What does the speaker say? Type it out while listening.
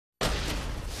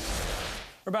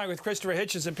We're back with Christopher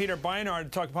Hitchens and Peter Beinart to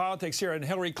talk politics here and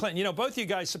Hillary Clinton. You know, both of you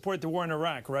guys support the war in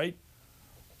Iraq, right?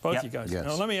 Both of you guys. Yes.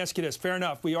 Now, let me ask you this. Fair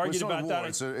enough. We argued about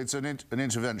that. It's an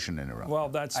intervention in Iraq. Well,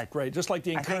 that's great. Just like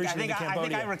the incursion into Cambodia. I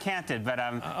think I recanted, but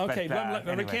okay,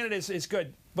 anyway. recanted is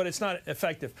good, but it's not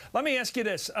effective. Let me ask you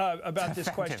this about this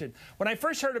question. When I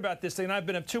first heard about this thing, and I've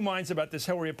been of two minds about this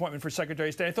Hillary appointment for Secretary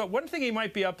of State, I thought one thing he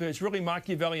might be up to is really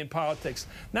Machiavellian politics.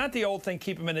 Not the old thing,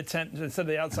 keep him in a tent instead of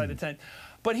the outside the tent.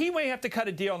 But he may have to cut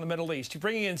a deal in the Middle East. You're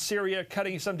bringing in Syria,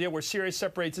 cutting some deal where Syria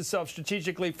separates itself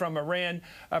strategically from Iran.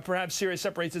 Perhaps Syria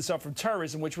separates itself from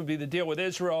terrorism, which would be the deal with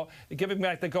Israel, giving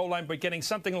back the goal line, but getting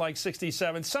something like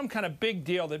 67, some kind of big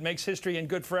deal that makes history and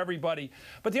good for everybody.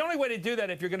 But the only way to do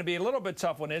that, if you're going to be a little bit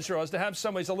tough on Israel, is to have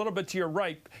somebody who's a little bit to your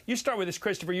right. You start with this,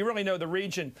 Christopher. You really know the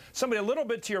region. Somebody a little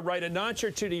bit to your right, a notch or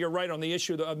two to your right on the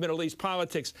issue of Middle East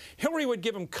politics. Hillary would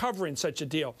give him cover in such a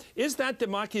deal. Is that the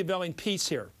Machiavellian piece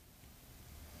here?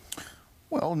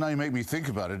 Well, now you make me think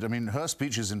about it. I mean, her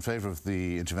speeches in favor of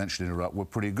the intervention in Iraq were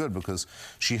pretty good because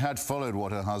she had followed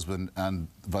what her husband and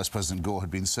Vice President Gore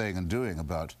had been saying and doing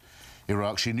about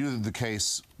Iraq. She knew that the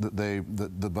case that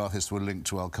the Baathists were linked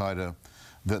to al-Qaeda,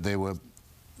 that they were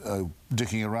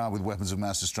dicking around with weapons of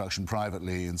mass destruction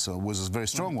privately, and so was a very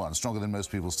strong one, stronger than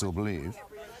most people still believe.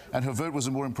 And her vote was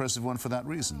a more impressive one for that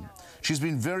reason. She's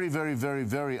been very, very, very,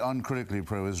 very uncritically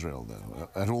pro-Israel, though,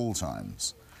 at all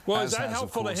times. Well, is that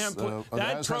helpful to him?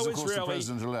 That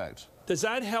pro-Israeli, does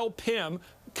that help him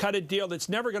cut a deal that's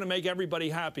never going to make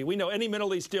everybody happy? We know any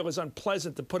Middle East deal is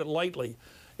unpleasant, to put it lightly.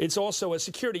 It's also a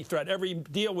security threat. Every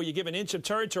deal where you give an inch of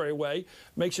territory away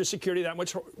makes your security that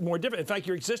much more difficult. In fact,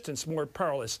 your existence more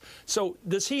perilous. So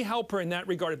does he help her in that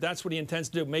regard, if that's what he intends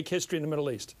to do, make history in the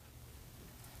Middle East?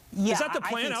 Yeah, is that the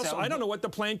plan? I, so. I don't know what the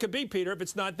plan could be, Peter, if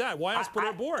it's not that. Why else put her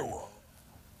aboard?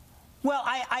 Well,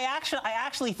 I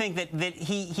actually think that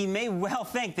he may well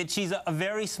think that she's a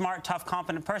very smart, tough,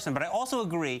 competent person. But I also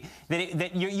agree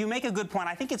that you make a good point.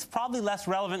 I think it's probably less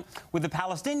relevant with the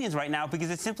Palestinians right now because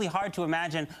it's simply hard to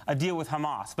imagine a deal with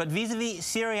Hamas. But vis-a-vis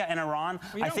Syria and Iran,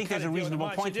 I think there's a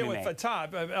reasonable point to be made. Fatah.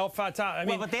 I mean,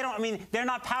 well, but they don't. I mean, they're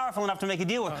not powerful enough to make a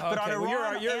deal with. But on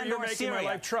Iran you're making Syria, my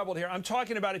life troubled here. I'm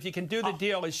talking about if you can do the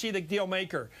deal. Is she the deal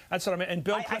maker? That's what I mean. And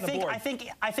Bill Clinton aboard.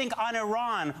 I think on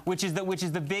Iran, which is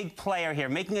the big player here,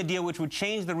 making a deal which would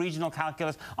change the regional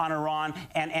calculus on Iran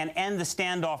and end the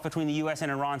standoff between the U.S. and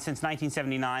Iran since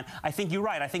 1979. I think you're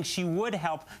right. I think she would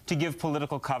help to give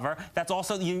political cover. That's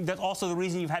also the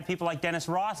reason you've had people like Dennis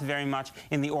Ross very much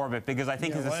in the orbit, because I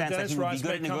think there's a sense that he would be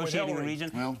good at negotiating the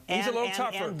region he's a little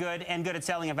tougher and good at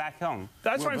selling it back home.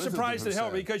 That's why I'm surprised at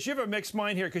Hillary, because you have a mixed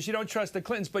mind here, because you don't trust the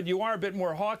Clintons, but you are a bit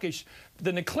more hawkish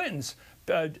than the Clintons,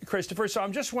 Christopher. So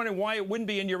I'm just wondering why it wouldn't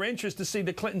be in your interest to see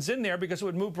the Clintons in there, because it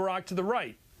would move Barack to the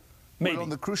right. Maybe. Well, on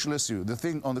the crucial issue,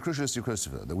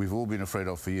 Christopher, that we've all been afraid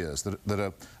of for years,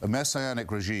 that a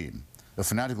messianic regime, a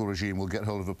fanatical regime, will get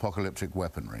hold of apocalyptic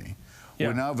weaponry. Yeah.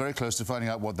 We're now very close to finding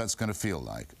out what that's going to feel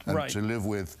like, and to live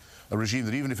with a regime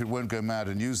that, even if it won't go mad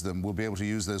and use them, will be able to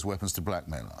use those weapons to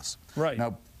blackmail us. Right.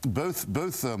 Now, both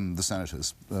the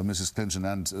senators, Mrs. Clinton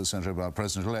and Senator Obama,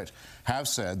 President-elect, have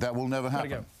said that will never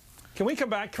happen. Can we come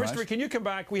back? Christopher, can you come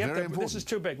back? We have to, this is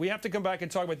too big. We have to come back and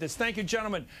talk about this. Thank you,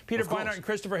 gentlemen. Peter Beinart and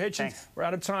Christopher Hitchens. Thanks. We're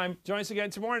out of time. Join us again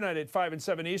tomorrow night at 5 and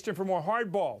 7 Eastern for more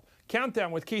Hardball.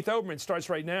 Countdown with Keith Olbermann starts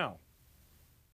right now.